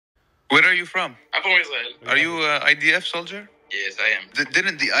Where are you from? I'm from Israel. Are you an IDF soldier? Yes, I am.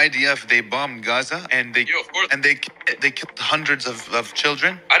 Didn't the IDF, they bombed Gaza and they Yeah, of course. and they killed hundreds of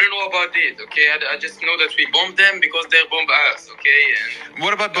children? I don't know about it, okay? I just know that we bombed them because they bombed us, okay? And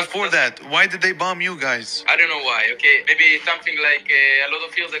What about before that? Why did they bomb you guys? I don't know why, okay? Maybe something like a lot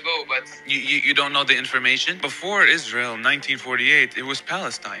of years ago, but... You don't know the information? Before Israel, 1948, it was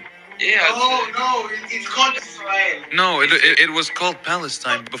Palestine. Yeah. No, it's called Israel. No, it was called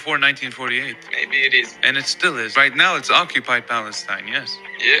Palestine before 1948. Maybe it is. And it still is. Right now, it's occupied Palestine, yes.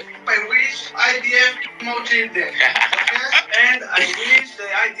 Yeah. I wish IDF more children. Okay? And I wish the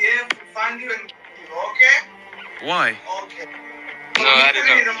IDF will find you and kill you, okay? Why? Okay. No, I don't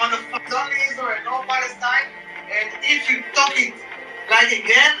know. The motherfuckers only Israel, no Palestine. And if you talk it like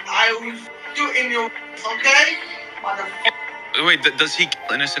again, I will f*** you in your okay? Motherfucker. Wait, does he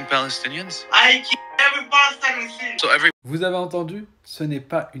kill innocent Palestinians? I kill every Palestinian citizen. So every... Vous avez entendu? Ce n'est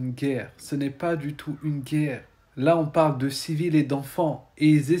pas une guerre. Ce n'est pas du tout une guerre. Là, on parle de civils et d'enfants. Et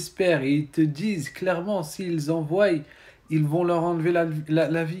ils espèrent et ils te disent clairement, s'ils envoient, ils vont leur enlever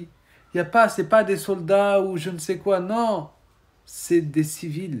la vie. Il n'y a pas, c'est pas des soldats ou je ne sais quoi. Non, c'est des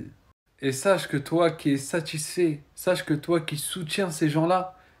civils. Et sache que toi qui es satisfait, sache que toi qui soutiens ces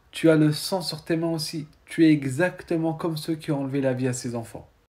gens-là, tu as le sang sur tes mains aussi. Tu es exactement comme ceux qui ont enlevé la vie à ces enfants.